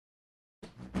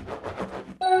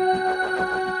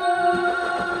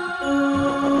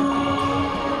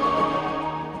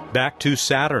Back to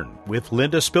Saturn with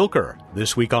Linda Spilker,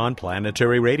 this week on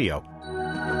Planetary Radio.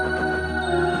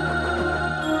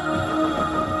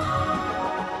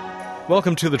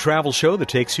 Welcome to the travel show that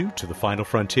takes you to the final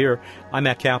frontier. I'm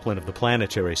Matt Kaplan of the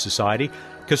Planetary Society.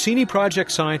 Cassini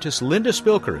Project scientist Linda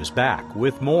Spilker is back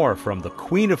with more from the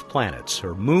Queen of Planets,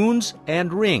 her moons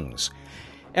and rings.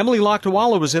 Emily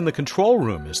Lakdawalla was in the control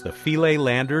room as the Philae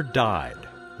lander died.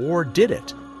 Or did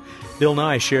it? Bill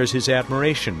Nye shares his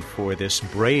admiration for this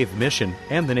brave mission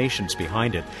and the nations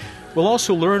behind it. We'll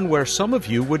also learn where some of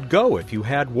you would go if you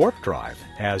had warp drive,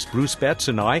 as Bruce Betts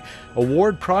and I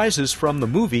award prizes from the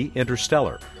movie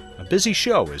Interstellar. A busy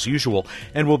show, as usual,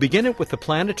 and we'll begin it with the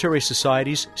Planetary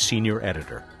Society's senior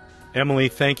editor. Emily,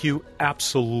 thank you.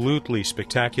 Absolutely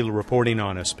spectacular reporting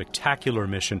on a spectacular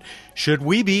mission. Should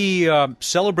we be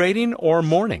celebrating or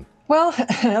mourning? Well,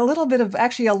 a little bit of,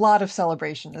 actually a lot of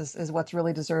celebration is what's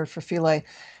really deserved for Philae.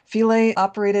 Philae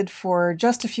operated for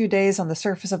just a few days on the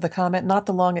surface of the comet, not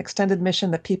the long extended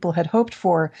mission that people had hoped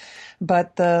for,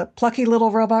 but the plucky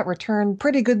little robot returned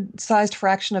pretty good-sized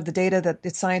fraction of the data that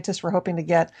its scientists were hoping to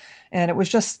get, and it was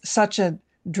just such a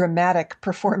dramatic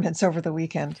performance over the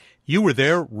weekend. You were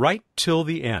there right till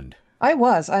the end. I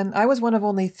was. I was one of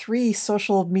only 3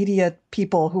 social media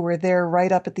people who were there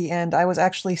right up at the end. I was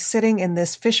actually sitting in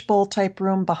this fishbowl type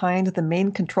room behind the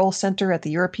main control center at the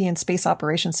European Space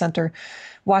Operations Center,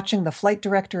 watching the flight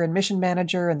director and mission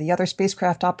manager and the other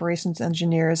spacecraft operations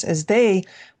engineers as they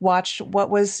watched it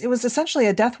was essentially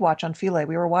a death watch on Philae.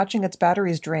 We were watching its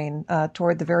batteries drain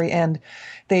toward the very end.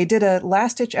 They did a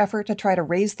last-ditch effort to try to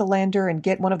raise the lander and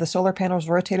get one of the solar panels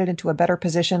rotated into a better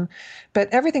position, but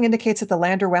everything indicates that the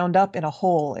lander wound up in a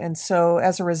hole, and so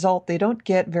as a result, they don't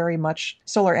get very much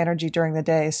solar energy during the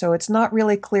day. So it's not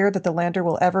really clear that the lander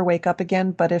will ever wake up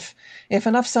again, but if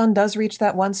enough sun does reach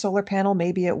that one solar panel,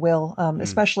 maybe it will.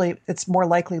 Especially, it's more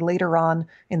likely later on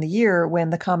in the year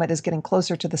when the comet is getting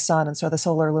closer to the sun, and so the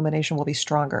solar illumination will be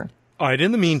stronger. All right,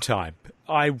 in the meantime,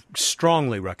 I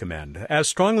strongly recommend, as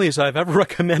strongly as I've ever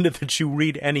recommended that you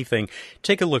read anything,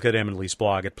 take a look at Emily's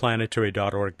blog at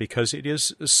planetary.org, because it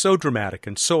is so dramatic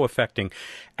and so affecting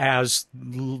as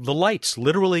the lights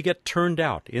literally get turned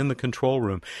out in the control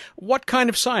room. What kind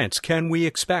of science can we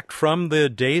expect from the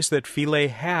days that Philae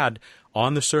had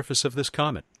on the surface of this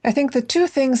comet? I think the 2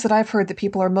 things that I've heard that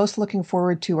people are most looking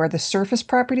forward to are the surface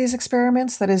properties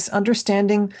experiments, that is,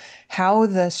 understanding how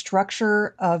the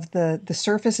structure of the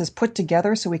surface is put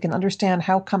together so we can understand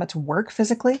how comets work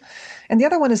physically. And the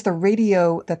other one is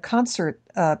the CONSORT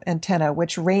antenna,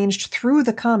 which ranged through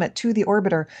the comet to the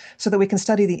orbiter so that we can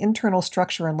study the internal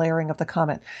structure and layering of the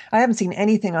comet. I haven't seen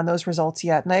anything on those results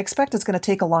yet, and I expect it's going to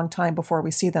take a long time before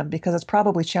we see them because it's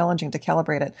probably challenging to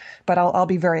calibrate it. But I'll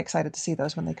be very excited to see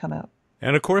those when they come out.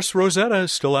 And, of course, Rosetta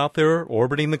is still out there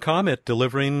orbiting the comet,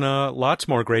 delivering lots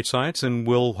more great science, and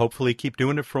will hopefully keep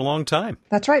doing it for a long time.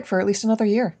 That's right, for at least another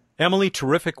year. Emily,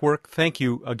 terrific work. Thank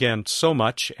you again so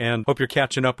much, and hope you're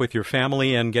catching up with your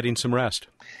family and getting some rest.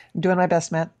 I'm doing my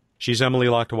best, Matt. She's Emily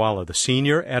Lakdawalla, the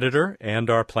senior editor and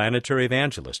our planetary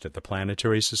evangelist at the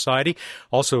Planetary Society,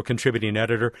 also a contributing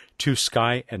editor to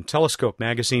Sky and Telescope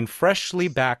magazine, freshly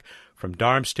back from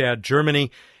Darmstadt,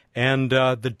 Germany, and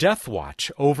the death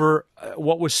watch over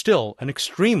what was still an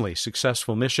extremely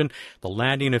successful mission, the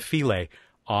landing of Philae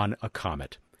on a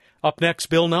comet. Up next,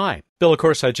 Bill Nye. Bill, of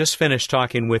course, I just finished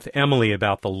talking with Emily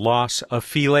about the loss of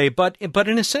Philae, but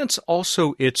in a sense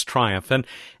also its triumph, and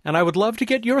I would love to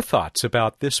get your thoughts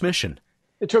about this mission.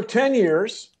 It took 10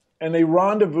 years, and they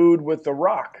rendezvoused with the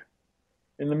rock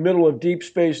in the middle of deep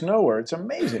space nowhere. It's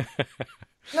amazing.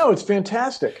 No, it's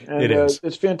fantastic. And, it is.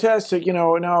 It's fantastic. You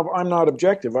know, now I'm not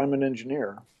objective. I'm an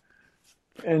engineer.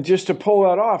 And just to pull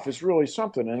that off is really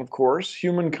something. And, of course,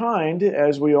 humankind,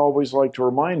 as we always like to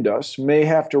remind us, may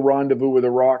have to rendezvous with a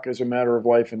rock as a matter of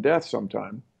life and death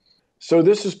sometime. So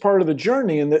this is part of the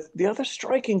journey. And the other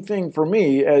striking thing for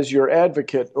me, as your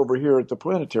advocate over here at the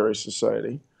Planetary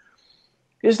Society,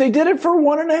 is they did it for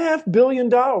 $1.5 billion,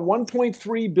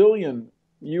 1.3 billion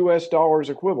US dollars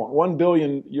equivalent, 1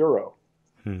 billion euro.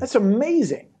 That's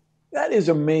amazing. That is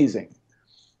amazing.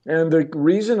 And the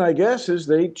reason, I guess, is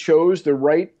they chose the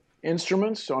right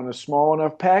instruments on a small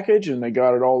enough package, and they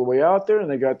got it all the way out there,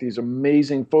 and they got these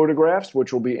amazing photographs,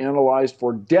 which will be analyzed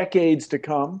for decades to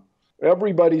come.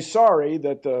 Everybody's sorry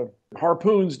that the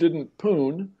harpoons didn't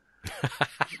poon.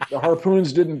 The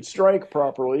harpoons didn't strike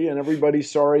properly, and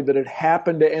everybody's sorry that it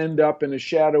happened to end up in a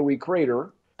shadowy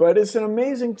crater. But it's an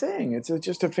amazing thing. It's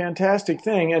just a fantastic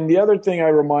thing. And the other thing I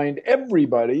remind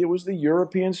everybody, it was the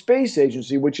European Space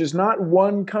Agency, which is not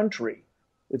one country.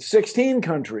 It's 16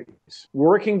 countries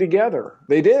working together.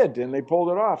 They did, and they pulled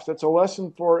it off. That's a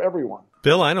lesson for everyone.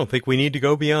 Bill, I don't think we need to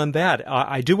go beyond that.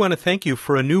 I do want to thank you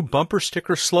for a new bumper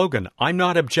sticker slogan. I'm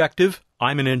not objective,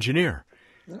 I'm an engineer.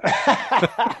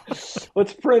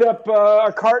 Let's print up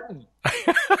a carton.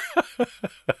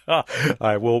 All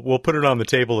right, we'll put it on the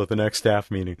table at the next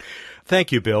staff meeting.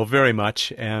 Thank you, Bill, very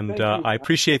much, and I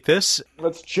appreciate this.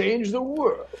 Let's change the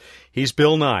world. He's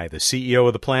Bill Nye, the CEO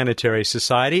of the Planetary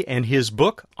Society, and his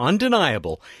book,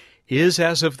 Undeniable, is,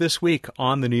 as of this week,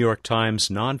 on the New York Times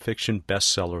nonfiction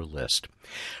bestseller list.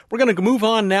 We're going to move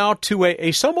on now to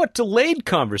a somewhat delayed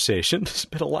conversation. There's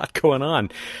been a lot going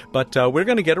on, but we're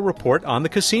going to get a report on the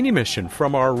Cassini mission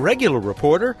from our regular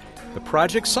reporter, the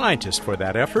project scientist for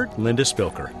that effort, Linda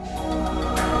Spilker.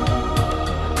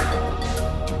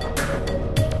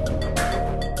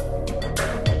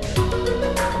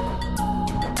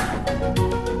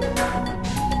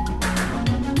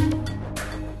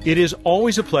 It is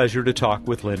always a pleasure to talk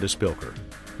with Linda Spilker.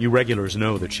 You regulars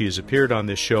know that she has appeared on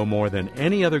this show more than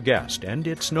any other guest, and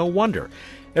it's no wonder.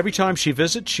 Every time she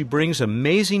visits, she brings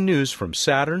amazing news from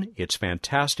Saturn, its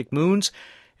fantastic moons,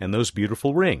 and those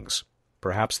beautiful rings.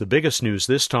 Perhaps the biggest news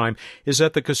this time is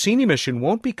that the Cassini mission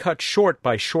won't be cut short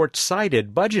by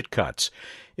short-sighted budget cuts.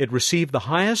 It received the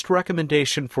highest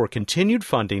recommendation for continued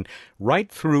funding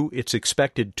right through its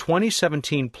expected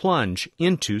 2017 plunge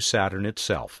into Saturn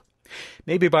itself.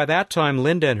 Maybe by that time,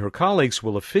 Linda and her colleagues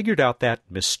will have figured out that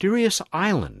mysterious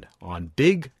island on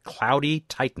big, cloudy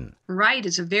Titan. Right.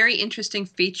 It's a very interesting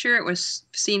feature. It was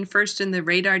seen first in the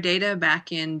radar data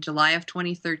back in July of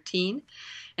 2013.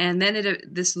 And then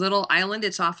this little island,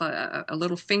 it's off a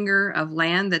little finger of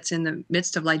land that's in the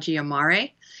midst of Ligeia Mare.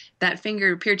 That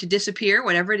finger appeared to disappear,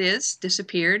 whatever it is,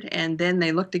 disappeared. And then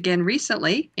they looked again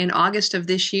recently in August of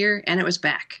this year, and it was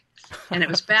back. And it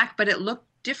was back, but it looked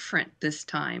different this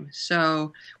time.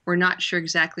 So we're not sure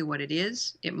exactly what it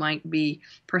is. It might be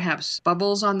perhaps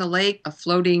bubbles on the lake, a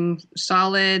floating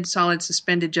solid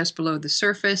suspended just below the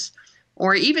surface,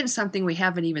 or even something we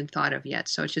haven't even thought of yet.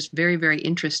 So it's just very, very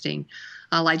interesting.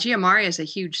 Ligeia Mare is a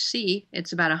huge sea.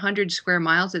 It's about 100 square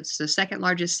miles. It's the second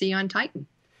largest sea on Titan.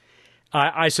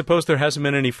 I suppose there hasn't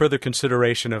been any further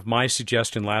consideration of my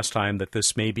suggestion last time that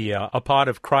this may be a pod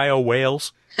of cryo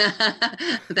whales.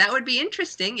 That would be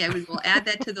interesting. Yeah, we will add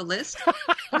that to the list.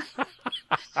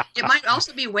 It might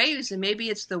also be waves, and maybe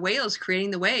it's the whales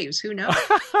creating the waves. Who knows?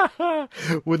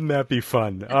 Wouldn't that be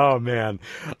fun? Oh, man.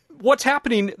 What's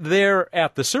happening there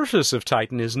at the surface of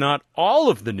Titan is not all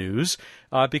of the news,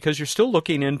 because you're still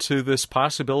looking into this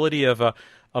possibility of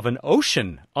an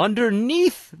ocean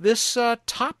underneath this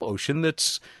top ocean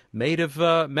that's made of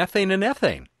methane and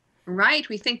ethane. Right.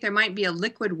 We think there might be a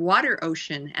liquid water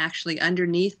ocean actually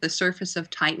underneath the surface of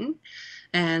Titan.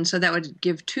 And so that would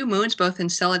give two moons, both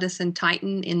Enceladus and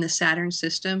Titan, in the Saturn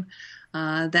system.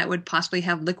 That would possibly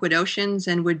have liquid oceans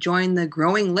and would join the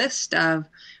growing list of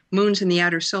moons in the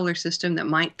outer solar system that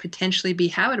might potentially be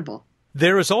habitable.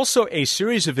 There is also a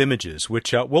series of images,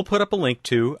 which we'll put up a link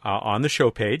to on the show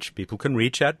page. People can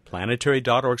reach at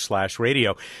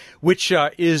planetary.org/radio, which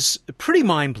is pretty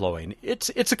mind-blowing. It's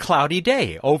a cloudy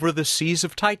day over the seas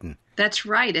of Titan. That's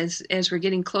right. As we're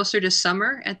getting closer to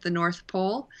summer at the North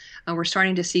Pole, we're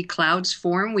starting to see clouds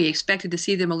form. We expected to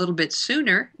see them a little bit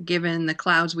sooner, given the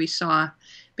clouds we saw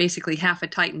basically half a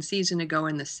Titan season ago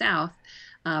in the south.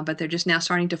 But they're just now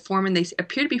starting to form, and they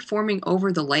appear to be forming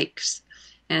over the lakes.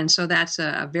 And so that's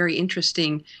a very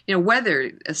interesting,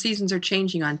 weather. Seasons are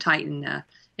changing on Titan.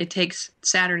 It takes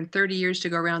Saturn 30 years to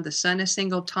go around the sun a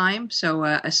single time. So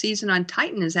a season on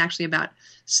Titan is actually about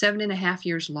 7.5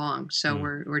 years long. So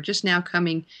we're just now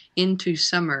coming into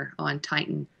summer on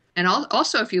Titan. And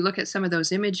also, if you look at some of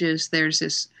those images, there's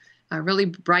this really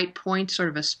bright point, sort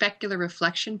of a specular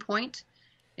reflection point.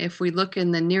 If we look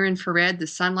in the near infrared, the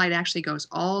sunlight actually goes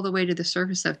all the way to the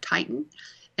surface of Titan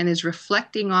and is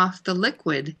reflecting off the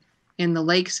liquid in the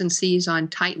lakes and seas on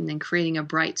Titan and creating a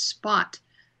bright spot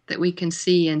that we can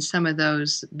see in some of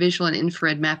those visual and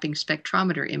infrared mapping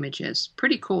spectrometer images.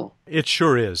 Pretty cool. It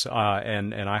sure is,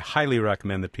 and I highly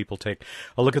recommend that people take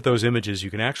a look at those images. You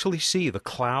can actually see the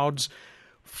clouds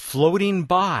floating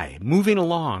by, moving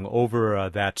along over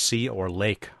that sea or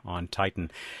lake on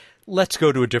Titan. Let's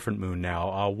go to a different moon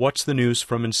now. What's the news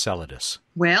from Enceladus?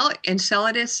 Well,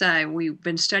 Enceladus, we've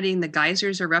been studying the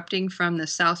geysers erupting from the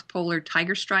South Polar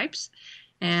Tiger Stripes,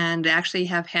 and actually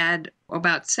have had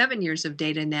about 7 years of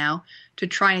data now to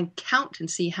try and count and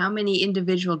see how many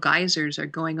individual geysers are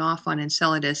going off on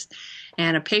Enceladus.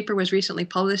 And a paper was recently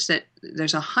published that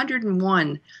there's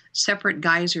 101 separate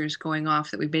geysers going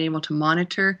off that we've been able to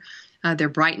monitor. Their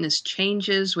brightness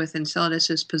changes with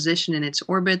Enceladus's position in its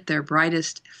orbit. They're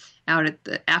brightest out at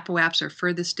the apoaps, or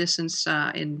furthest distance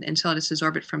in Enceladus's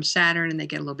orbit from Saturn, and they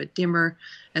get a little bit dimmer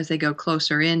as they go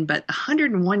closer in. But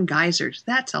 101 geysers,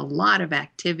 that's a lot of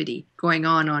activity going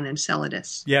on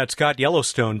Enceladus. Yeah, it's got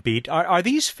Yellowstone beat. Are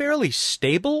these fairly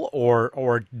stable,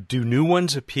 or do new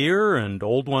ones appear and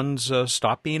old ones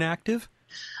stop being active?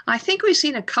 I think we've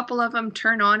seen a couple of them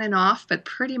turn on and off, but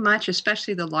pretty much,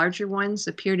 especially the larger ones,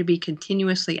 appear to be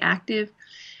continuously active.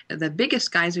 The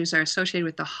biggest geysers are associated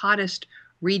with the hottest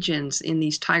regions in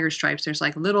these tiger stripes. There's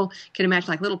like little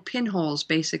pinholes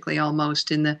basically almost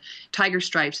in the tiger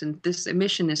stripes, and this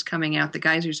emission is coming out. The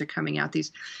geysers are coming out.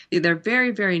 They're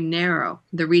very, very narrow,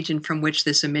 the region from which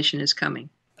this emission is coming.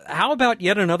 How about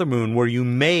yet another moon where you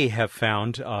may have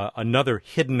found another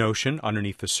hidden ocean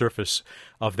underneath the surface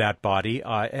of that body?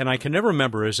 And I can never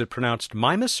remember, is it pronounced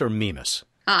Mimas or Mimas?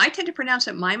 I tend to pronounce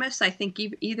it Mimas. I think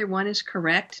either one is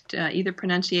correct. Either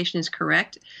pronunciation is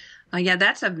correct. Yeah,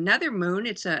 that's another moon.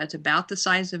 It's about the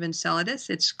size of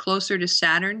Enceladus. It's closer to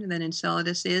Saturn than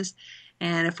Enceladus is.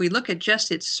 And if we look at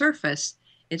just its surface,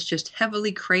 it's just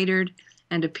heavily cratered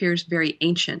and appears very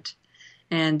ancient.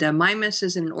 And Mimas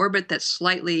is in an orbit that's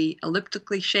slightly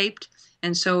elliptically shaped,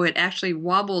 and so it actually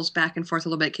wobbles back and forth a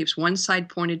little bit. It keeps one side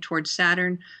pointed towards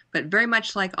Saturn, but very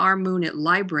much like our moon, it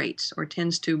librates or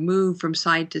tends to move from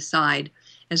side to side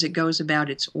as it goes about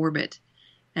its orbit.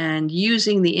 And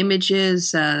using the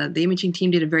images, the imaging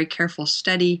team did a very careful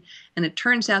study, and it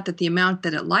turns out that the amount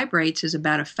that it librates is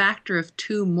about a factor of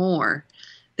 2 more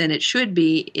than it should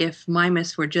be if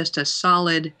Mimas were just a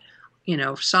solid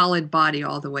body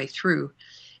all the way through.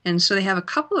 And so they have a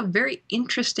couple of very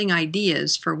interesting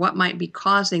ideas for what might be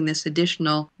causing this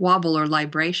additional wobble or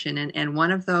libration. And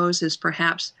one of those is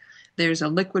perhaps there's a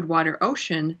liquid water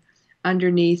ocean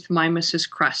underneath Mimas's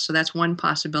crust. So that's one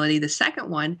possibility. The second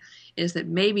one is that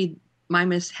maybe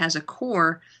Mimas has a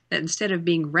core that instead of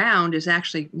being round is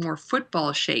actually more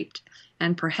football shaped.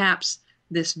 And perhaps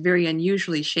this very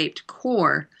unusually shaped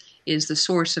core is the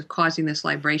source of causing this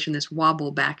libration, this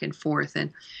wobble back and forth.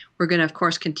 And we're going to, of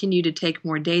course, continue to take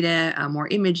more data, more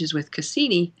images with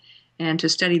Cassini, and to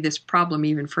study this problem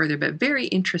even further. But very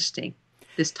interesting,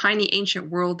 this tiny ancient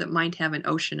world that might have an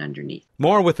ocean underneath.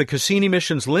 More with the Cassini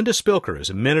mission's Linda Spilker is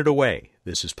a minute away.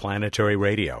 This is Planetary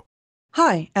Radio.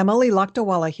 Hi, Emily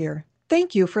Lakdawala here.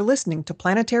 Thank you for listening to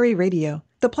Planetary Radio.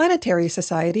 The Planetary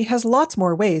Society has lots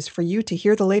more ways for you to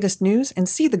hear the latest news and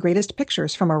see the greatest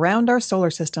pictures from around our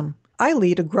solar system. I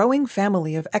lead a growing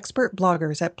family of expert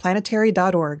bloggers at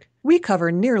planetary.org. We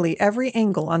cover nearly every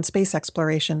angle on space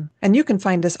exploration, and you can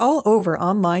find us all over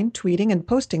online, tweeting and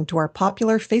posting to our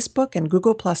popular Facebook and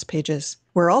Google Plus pages.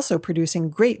 We're also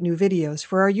producing great new videos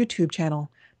for our YouTube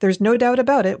channel. There's no doubt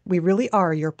about it, we really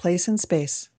are your place in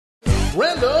space.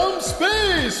 Random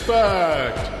Space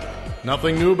Fact!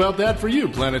 Nothing new about that for you,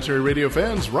 Planetary Radio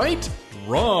fans, right?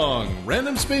 Wrong.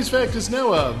 Random Space Fact is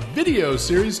now a video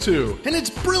series too. And it's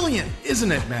brilliant,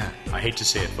 isn't it, Matt? I hate to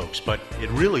say it, folks, but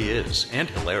it really is, and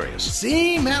hilarious.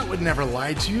 See, Matt would never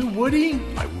lie to you, would he?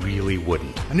 I really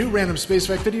wouldn't. A new Random Space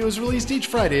Fact video is released each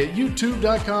Friday at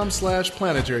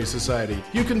youtube.com/Planetary Society.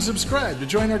 You can subscribe to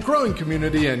join our growing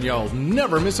community and you'll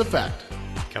never miss a fact.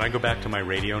 Can I go back to my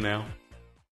radio now?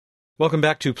 Welcome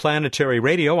back to Planetary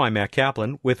Radio. I'm Matt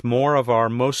Kaplan with more of our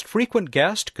most frequent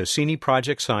guest, Cassini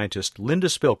project scientist Linda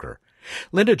Spilker.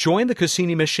 Linda joined the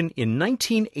Cassini mission in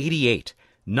 1988,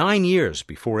 9 years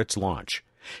before its launch.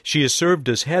 She has served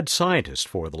as head scientist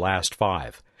for the last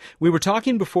 5. We were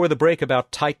talking before the break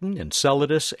about Titan,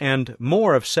 Enceladus, and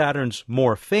more of Saturn's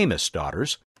more famous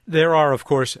daughters. There are, of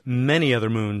course, many other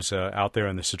moons out there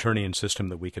in the Saturnian system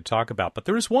that we could talk about, but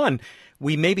there is one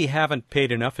we maybe haven't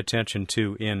paid enough attention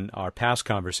to in our past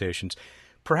conversations,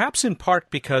 perhaps in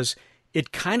part because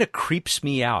it kind of creeps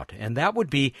me out, and that would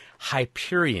be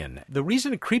Hyperion. The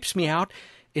reason it creeps me out,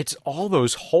 it's all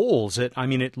those holes. It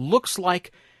looks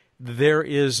like there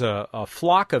is a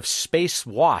flock of space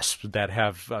wasps that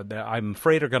I'm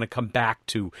afraid are going to come back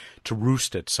to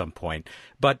roost at some point.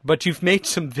 But you've made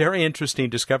some very interesting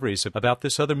discoveries about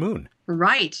this other moon.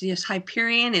 Right. Yes,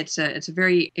 Hyperion. It's a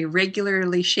very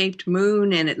irregularly shaped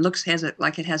moon, and it looks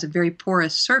like it has a very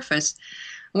porous surface.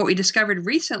 What we discovered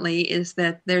recently is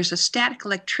that there's a static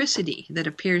electricity that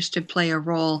appears to play a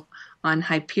role on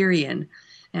Hyperion.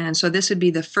 And so this would be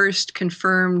the first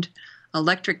confirmed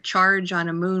electric charge on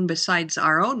a moon besides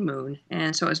our own moon.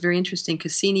 And so it was very interesting.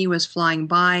 Cassini was flying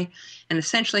by and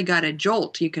essentially got a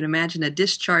jolt. You can imagine a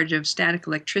discharge of static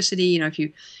electricity. If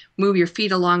you move your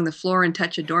feet along the floor and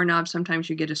touch a doorknob, sometimes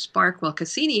you get a spark. Well,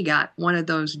 Cassini got one of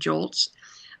those jolts.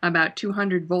 about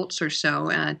 200 volts or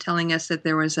so, telling us that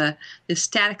there was this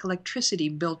static electricity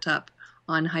built up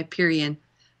on Hyperion,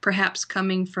 perhaps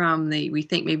coming from we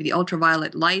think maybe the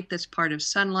ultraviolet light that's part of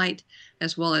sunlight,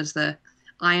 as well as the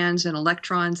ions and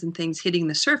electrons and things hitting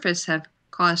the surface have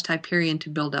caused Hyperion to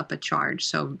build up a charge.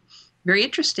 So very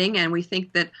interesting, and we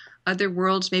think that other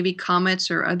worlds, maybe comets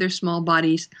or other small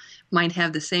bodies, might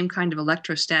have the same kind of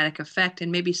electrostatic effect,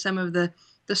 and maybe some of the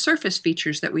surface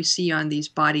features that we see on these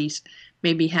bodies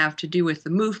maybe have to do with the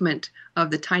movement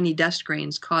of the tiny dust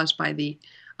grains caused by the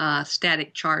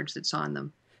static charge that's on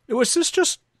them. Was this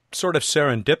just sort of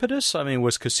serendipitous? I mean,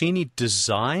 was Cassini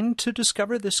designed to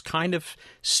discover this kind of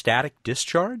static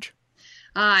discharge?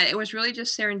 It was really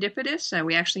just serendipitous.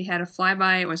 We actually had a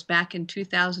flyby. It was back in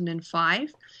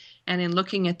 2005. And in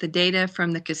looking at the data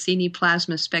from the Cassini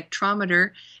plasma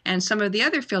spectrometer and some of the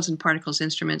other fields and particles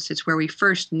instruments, it's where we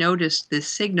first noticed this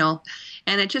signal.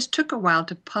 And it just took a while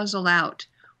to puzzle out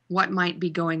what might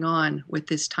be going on with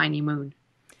this tiny moon.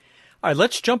 All right,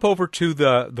 let's jump over to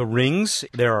the rings.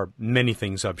 There are many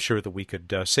things I'm sure that we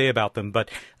could say about them, but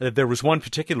there was one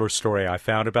particular story I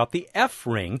found about the F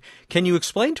ring. Can you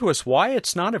explain to us why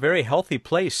it's not a very healthy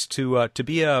place to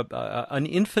be an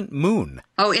infant moon?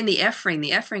 Oh, in the F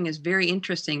ring is very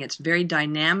interesting. It's very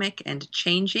dynamic and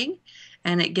changing,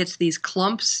 and it gets these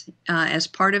clumps as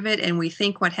part of it. And we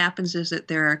think what happens is that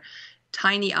there are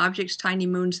tiny objects, tiny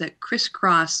moons that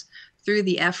crisscross through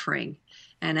the F ring.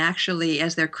 And actually,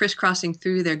 as they're crisscrossing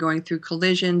through, they're going through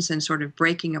collisions and sort of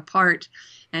breaking apart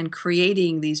and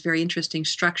creating these very interesting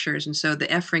structures. And so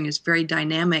the F ring is very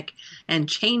dynamic and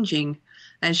changing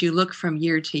as you look from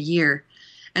year to year.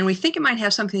 And we think it might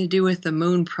have something to do with the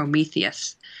moon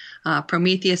Prometheus.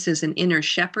 Prometheus is an inner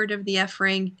shepherd of the F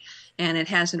ring, and it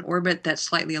has an orbit that's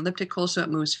slightly elliptical, so it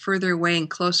moves further away and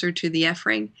closer to the F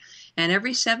ring. And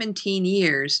every 17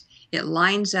 years, it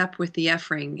lines up with the F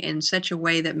ring in such a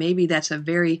way that maybe that's a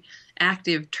very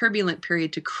active, turbulent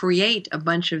period to create a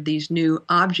bunch of these new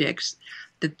objects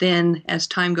that then, as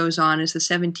time goes on, as the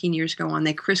 17 years go on,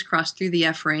 they crisscross through the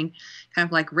F ring, kind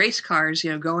of like race cars,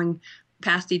 going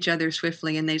past each other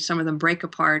swiftly, and some of them break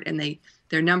apart, and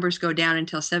their numbers go down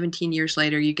until 17 years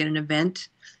later you get an event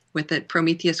with the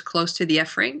Prometheus close to the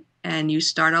F ring, and you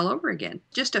start all over again.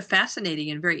 Just a fascinating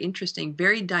and very interesting,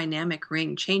 very dynamic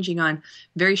ring, changing on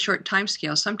very short time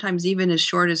scales, sometimes even as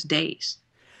short as days.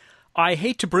 I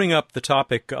hate to bring up the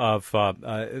topic of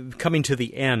coming to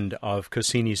the end of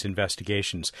Cassini's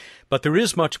investigations, but there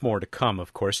is much more to come,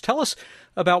 of course. Tell us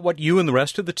about what you and the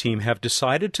rest of the team have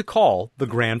decided to call the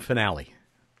grand finale.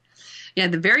 Yeah,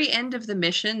 the very end of the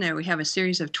mission, we have a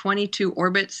series of 22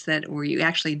 orbits where you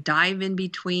actually dive in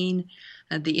between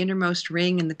the innermost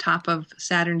ring and the top of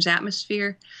Saturn's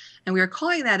atmosphere. And we were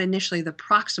calling that initially the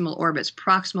proximal orbits,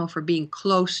 proximal for being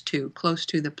close to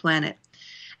the planet.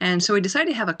 And so we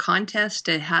decided to have a contest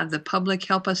to have the public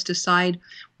help us decide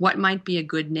what might be a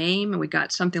good name. And we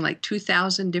got something like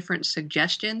 2,000 different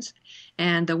suggestions.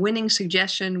 And the winning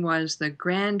suggestion was the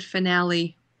Grand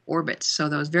Finale Orbits. So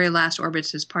those very last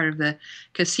orbits is part of the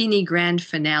Cassini Grand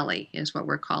Finale is what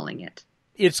we're calling it.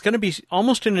 It's going to be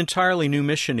almost an entirely new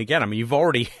mission again. I mean, you've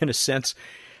already, in a sense,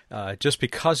 just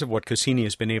because of what Cassini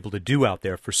has been able to do out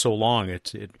there for so long,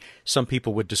 some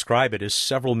people would describe it as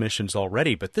several missions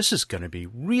already, but this is going to be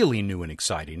really new and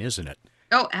exciting, isn't it?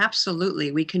 Oh,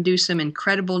 absolutely. We can do some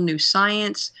incredible new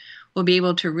science. We'll be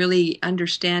able to really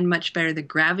understand much better the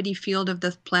gravity field of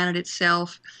the planet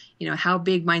itself. How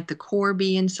big might the core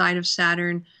be inside of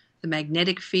Saturn, the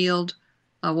magnetic field.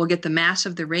 We'll get the mass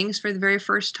of the rings for the very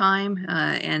first time,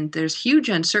 and there's huge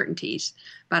uncertainties,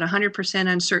 about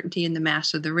 100% uncertainty in the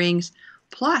mass of the rings,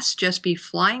 plus just be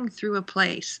flying through a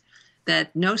place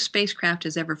that no spacecraft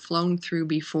has ever flown through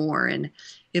before, and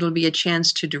it'll be a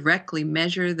chance to directly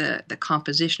measure the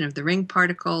composition of the ring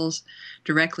particles,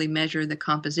 directly measure the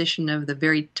composition of the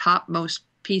very topmost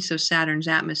piece of Saturn's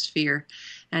atmosphere,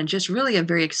 and just really a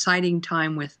very exciting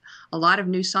time with a lot of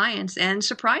new science and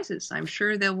surprises. I'm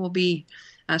sure there will be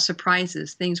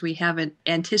surprises, things we haven't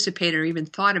anticipated or even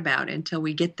thought about until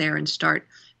we get there and start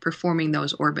performing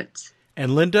those orbits.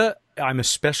 And Linda, I'm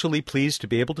especially pleased to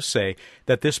be able to say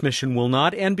that this mission will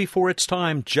not end before its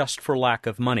time just for lack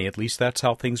of money. At least that's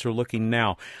how things are looking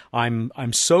now. I'm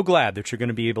so glad that you're going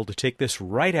to be able to take this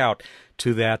right out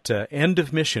to that end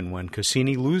of mission when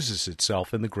Cassini loses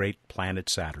itself in the great planet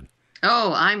Saturn.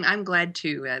 Oh, I'm glad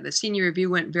too. The senior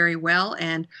review went very well,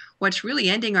 and what's really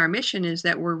ending our mission is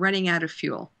that we're running out of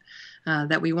fuel,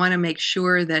 that we want to make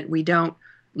sure that we don't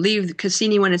leave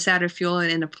Cassini when it's out of fuel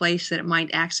in a place that it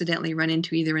might accidentally run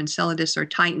into either Enceladus or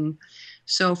Titan.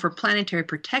 So for planetary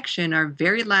protection, our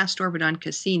very last orbit on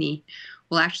Cassini,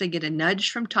 we'll actually get a nudge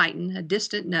from Titan, a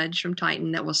distant nudge from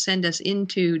Titan that will send us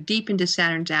deep into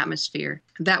Saturn's atmosphere.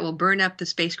 That will burn up the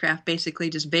spacecraft, basically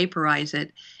just vaporize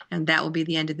it, and that will be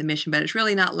the end of the mission. But it's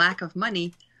really not lack of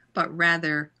money, but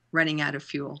rather running out of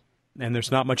fuel. And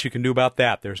there's not much you can do about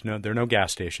that. There are no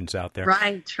gas stations out there.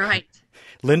 Right.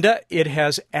 Linda, it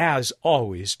has, as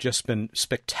always, just been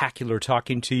spectacular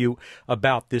talking to you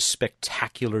about this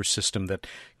spectacular system that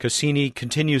Cassini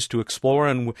continues to explore,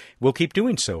 and will keep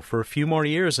doing so for a few more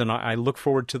years, and I look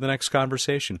forward to the next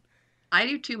conversation. I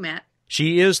do too, Matt.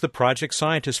 She is the project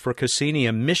scientist for Cassini,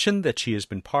 a mission that she has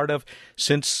been part of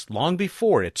since long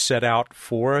before it set out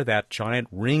for that giant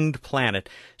ringed planet,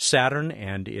 Saturn,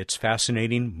 and its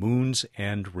fascinating moons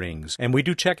and rings. And we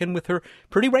do check in with her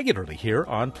pretty regularly here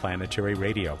on Planetary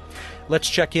Radio. Let's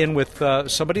check in with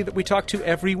somebody that we talk to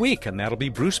every week, and that'll be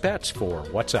Bruce Betts for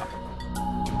What's Up.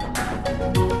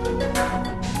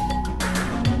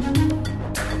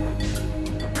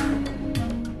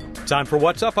 Time for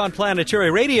What's Up on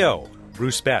Planetary Radio.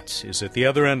 Bruce Betts is at the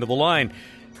other end of the line,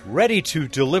 ready to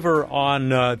deliver on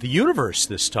the universe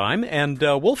this time, and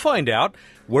we'll find out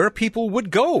where people would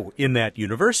go in that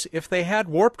universe if they had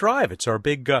warp drive. It's our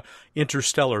big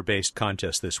interstellar-based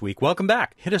contest this week. Welcome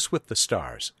back. Hit us with the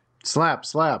stars. Slap.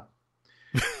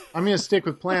 I'm going to stick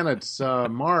with planets.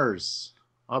 Mars,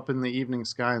 up in the evening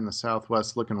sky in the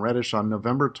southwest, looking reddish on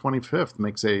November 25th,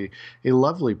 makes a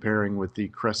lovely pairing with the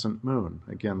crescent moon.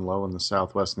 Again, low in the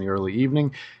southwest in the early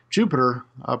evening. Jupiter,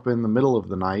 up in the middle of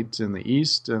the night in the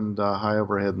east, and high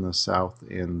overhead in the south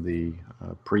in the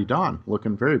pre-dawn,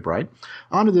 looking very bright.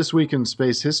 On to this week in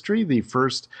space history. The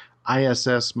first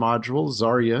ISS module,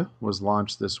 Zarya, was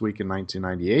launched this week in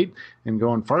 1998. And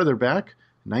going farther back,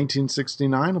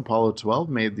 1969, Apollo 12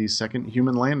 made the second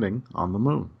human landing on the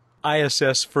moon.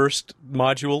 ISS first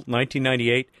module,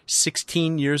 1998,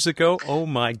 16 years ago. Oh,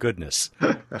 my goodness.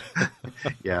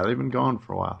 Yeah, they've been going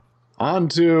for a while. On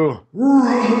to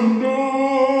Random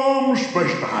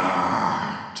Space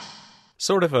Fact.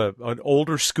 Sort of an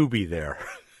older Scooby there.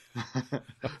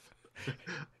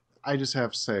 I just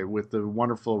have to say, with the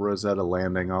wonderful Rosetta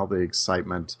landing, all the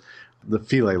excitement, the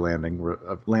Philae landing,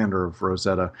 lander of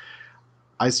Rosetta,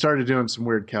 I started doing some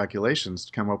weird calculations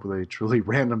to come up with a truly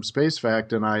random space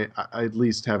fact, and I at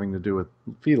least having to do with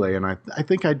Philae, and I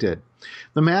think I did.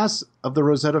 The mass of the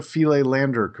Rosetta Philae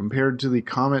lander compared to the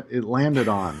comet it landed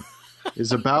on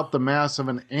is about the mass of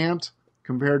an ant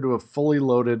compared to a fully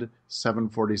loaded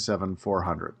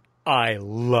 747-400. I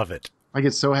love it. I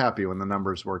get so happy when the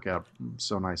numbers work out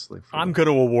so nicely. I'm going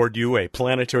to award you a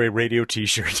Planetary Radio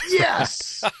t-shirt.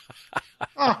 Yes!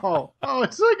 Oh,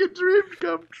 it's like a dream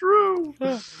come true.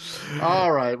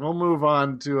 All right, we'll move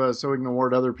on to so we can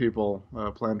award other people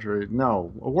planetary.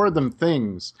 No, award them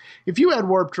things. If you had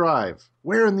warp drive,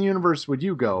 where in the universe would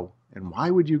you go, and why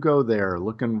would you go there?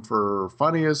 Looking for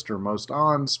funniest or most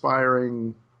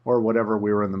awe-inspiring, or whatever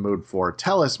we were in the mood for.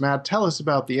 Tell us, Matt. Tell us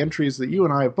about the entries that you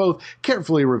and I have both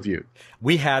carefully reviewed.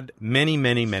 We had many,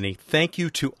 many, many. Thank you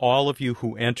to all of you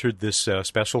who entered this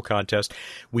special contest.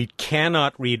 We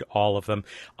cannot read all of them.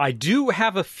 I do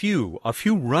have a few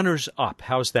runners-up.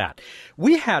 How's that?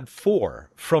 We had 4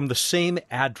 from the same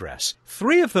address.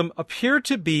 3 of them appear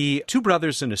to be 2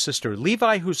 brothers and a sister.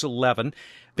 Levi, who's 11,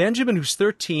 Benjamin, who's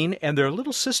 13, and their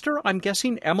little sister, I'm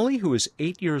guessing Emily, who is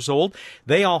 8 years old.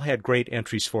 They all had great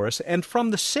entries for us. And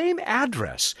from the same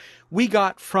address, we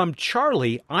got from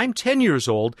Charlie, I'm 10 years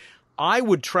old, I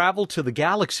would travel to the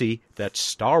galaxy that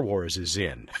Star Wars is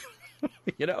in.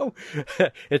 You know,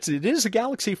 it is a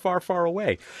galaxy far, far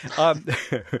away.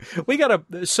 We got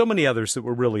so many others that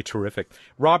were really terrific.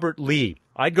 Robert Lee,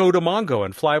 I'd go to Mongo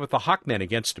and fly with the Hawkmen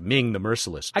against Ming the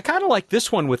Merciless. I kind of like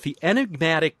this one with the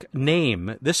enigmatic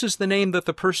name. This is the name that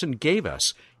the person gave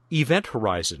us, Event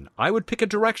Horizon. I would pick a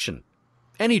direction,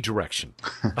 any direction.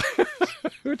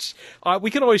 Which we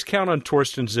can always count on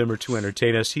Torsten Zimmer to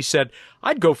entertain us. He said,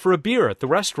 I'd go for a beer at the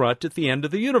restaurant at the end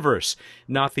of the universe.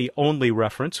 Not the only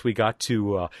reference. We got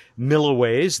to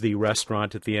Milliways, the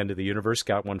restaurant at the end of the universe.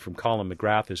 Got one from Colin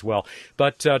McGrath as well.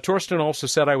 But Torsten also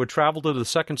said, I would travel to the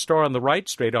second star on the right,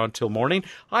 straight on till morning.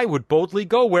 I would boldly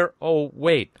go where... Oh,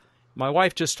 wait. My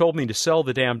wife just told me to sell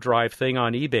the damn drive thing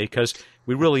on eBay because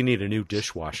we really need a new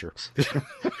dishwasher.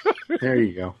 There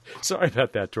you go. Sorry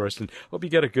about that, Torsten. Hope you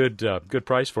get a good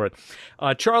price for it.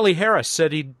 Charlie Harris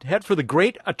said he'd head for the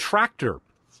Great Attractor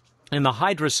in the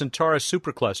Hydra Centaurus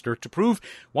supercluster to prove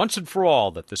once and for all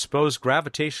that the supposed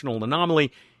gravitational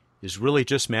anomaly is really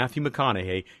just Matthew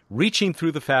McConaughey reaching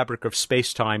through the fabric of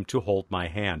space-time to hold my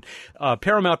hand.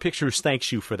 Paramount Pictures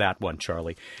thanks you for that one,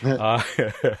 Charlie.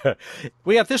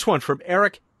 We got this one from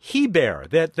Eric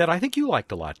Hebert that I think you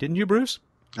liked a lot, didn't you, Bruce?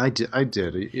 I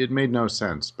did. It made no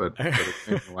sense, but it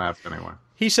made me laugh anyway.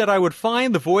 He said, I would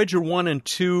find the Voyager 1 and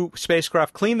 2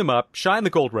 spacecraft, clean them up, shine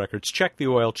the gold records, check the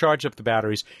oil, charge up the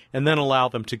batteries, and then allow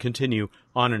them to continue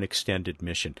on an extended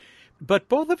mission. But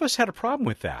both of us had a problem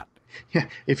with that. Yeah,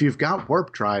 if you've got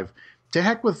warp drive, to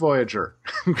heck with Voyager.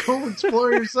 Go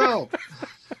explore yourself.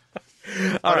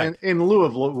 All right. In lieu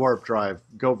of warp drive,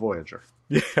 go Voyager.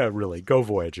 Yeah, really. Go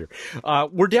Voyager.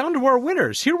 We're down to our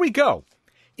winners. Here we go.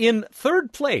 In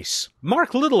third place,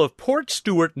 Mark Little of Port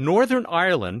Stewart, Northern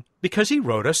Ireland, because he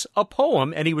wrote us a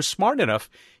poem and he was smart enough,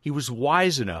 he was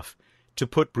wise enough to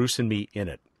put Bruce and me in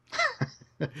it.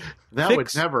 That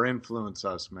would never influence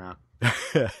us, Matt.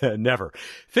 Never.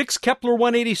 Fix Kepler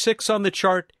 186 on the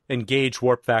chart and gauge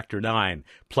warp factor 9.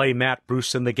 Play Matt,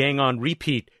 Bruce, and the gang on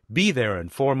repeat. Be there in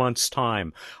 4 months'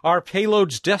 time. Our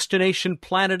payload's destination,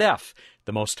 Planet F,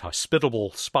 the most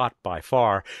hospitable spot by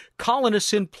far.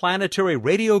 Colonists in planetary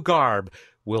radio garb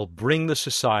will bring the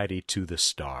society to the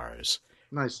stars.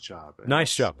 Nice job.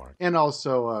 Nice job, Mark. And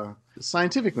also,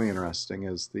 scientifically interesting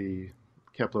is the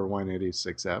Kepler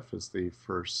 186f is the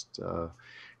first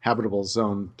habitable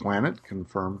zone planet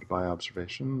confirmed by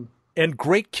observation. And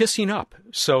great kissing up.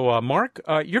 So, Mark,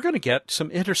 you're going to get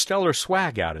some interstellar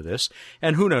swag out of this.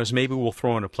 And who knows, maybe we'll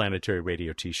throw in a Planetary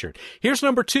Radio t-shirt. Here's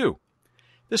number 2.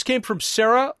 This came from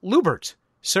Sarah Lubert.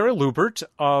 Sarah Lubert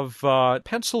of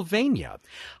Pennsylvania.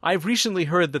 I've recently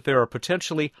heard that there are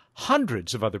potentially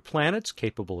hundreds of other planets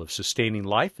capable of sustaining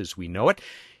life as we know it.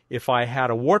 If I had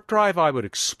a warp drive, I would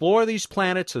explore these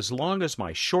planets as long as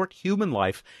my short human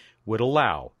life would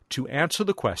allow to answer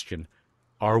the question,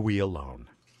 are we alone?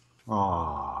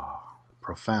 Ah,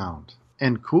 profound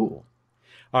and cool.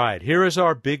 All right, here is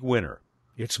our big winner.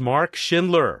 It's Mark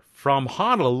Schindler from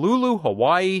Honolulu,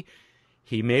 Hawaii.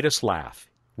 He made us laugh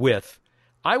with,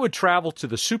 I would travel to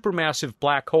the supermassive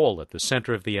black hole at the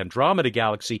center of the Andromeda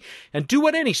Galaxy and do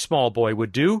what any small boy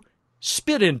would do,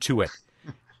 spit into it.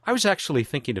 I was actually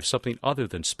thinking of something other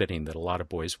than spitting that a lot of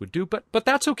boys would do, but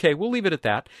that's okay. We'll leave it at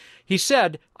that. He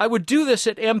said, I would do this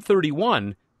at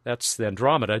M31, that's the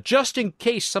Andromeda, just in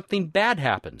case something bad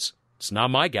happens. It's not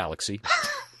my galaxy.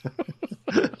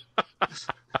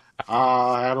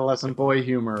 Adolescent boy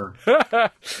humor. All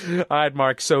right,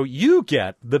 Mark. So you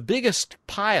get the biggest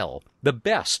pile, the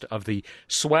best of the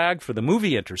swag for the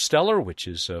movie Interstellar, which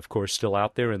is, of course, still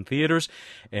out there in theaters,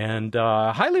 and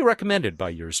highly recommended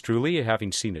by yours truly,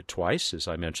 having seen it twice, as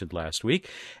I mentioned last week.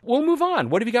 We'll move on.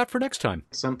 What have you got for next time?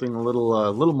 Something a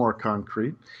little more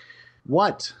concrete.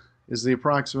 What is the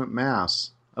approximate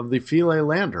mass of the Philae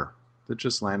lander that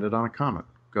just landed on a comet?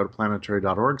 Go to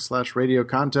planetary.org/radio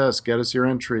contest. Get us your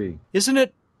entry. Isn't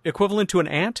it equivalent to an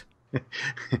ant?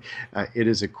 It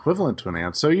is equivalent to an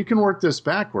ant. So you can work this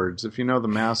backwards if you know the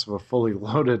mass of a fully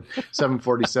loaded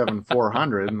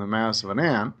 747-400 and the mass of an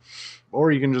ant,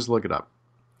 or you can just look it up.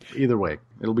 Either way,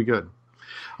 it'll be good.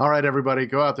 All right, everybody,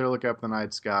 go out there, look up the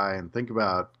night sky, and think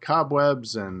about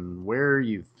cobwebs and where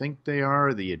you think they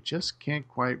are that you just can't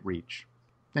quite reach.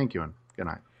 Thank you, and good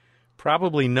night.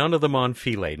 Probably none of them on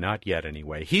Philae, not yet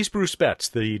anyway. He's Bruce Betts,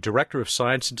 the Director of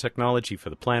Science and Technology for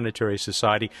the Planetary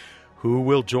Society, who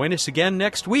will join us again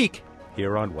next week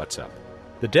here on What's Up.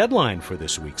 The deadline for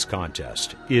this week's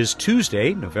contest is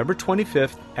Tuesday, November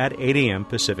 25th at 8 a.m.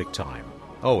 Pacific Time.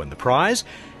 Oh, and the prize?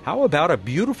 How about a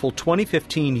beautiful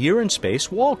 2015 Year in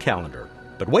Space wall calendar?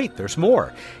 But wait, there's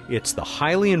more. It's the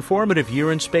highly informative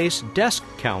Year in Space desk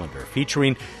calendar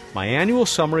featuring my annual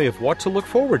summary of what to look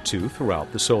forward to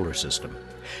throughout the solar system.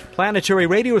 Planetary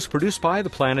Radio is produced by the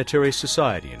Planetary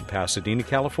Society in Pasadena,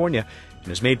 California,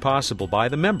 and is made possible by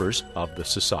the members of the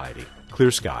Society.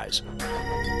 Clear skies.